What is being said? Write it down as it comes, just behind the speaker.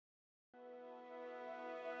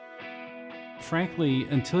frankly,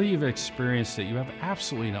 until you've experienced it, you have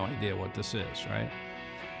absolutely no idea what this is, right?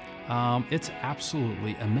 It's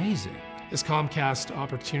absolutely amazing. This Comcast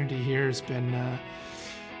opportunity here has been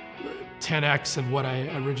 10x of what I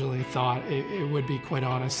originally thought it would be, quite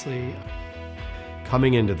honestly.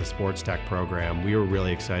 Coming into the SportsTech program, we were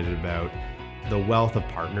really excited about the wealth of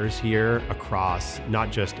partners here across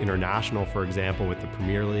not just international, for example, with the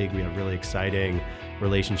Premier League. We have really exciting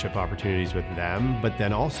relationship opportunities with them, but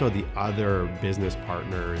then also the other business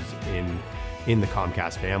partners in the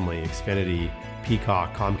Comcast family, Xfinity,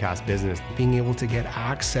 Peacock, Comcast Business. Being able to get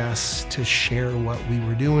access to share what we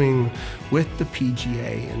were doing with the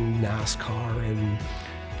PGA and NASCAR and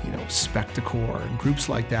Spectacor and groups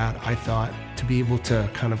like that, I thought to be able to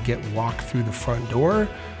kind of walk through the front door,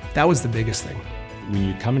 that was the biggest thing. When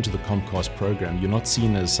you come into the Comcast program, you're not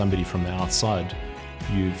seen as somebody from the outside.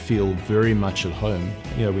 You feel very much at home.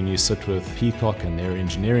 When you sit with Peacock and their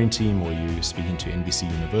engineering team, or you're speaking to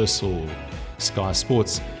NBC Universal or Sky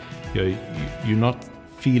Sports, you're not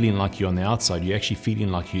feeling like you're on the outside. You're actually feeling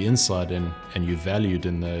like you're inside, and you're valued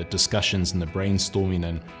in the discussions and the brainstorming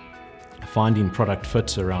and finding product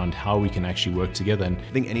fit around how we can actually work together. And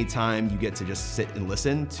I think anytime you get to just sit and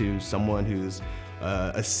listen to someone who's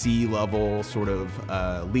a C-level sort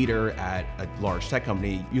of leader at a large tech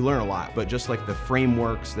company, you learn a lot. But just like the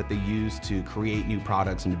frameworks that they use to create new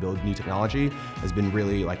products and to build new technology has been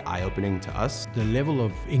really eye-opening to us. The level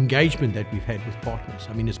of engagement that we've had with partners,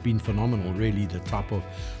 I mean, it's been phenomenal, really. The type of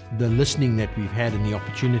the listening that we've had and the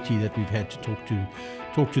opportunity that we've had to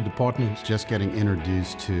talk to the partners. Just getting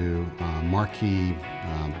introduced to marquee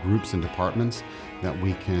groups and departments that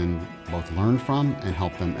we can both learn from and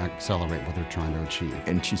help them accelerate what they're trying to achieve.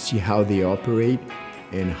 And to see how they operate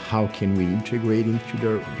and how can we integrate into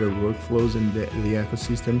their workflows and the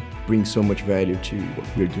ecosystem brings so much value to what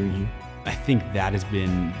we're doing here. I think that has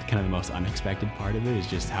been kind of the most unexpected part of it, is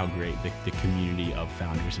just how great the community of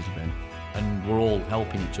founders has been. And we're all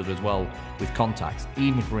helping each other as well with contacts.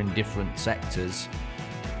 Even if we're in different sectors,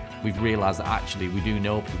 we've realised that actually we do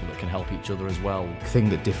know people that can help each other as well. The thing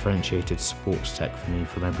that differentiated SportsTech for me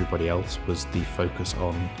from everybody else was the focus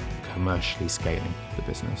on commercially scaling the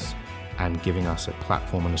business and giving us a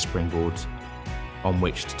platform and a springboard on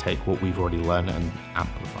which to take what we've already learned and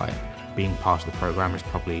amplify it. Being part of the program is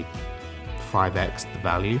probably 5x the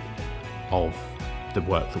value of the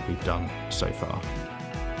work that we've done so far.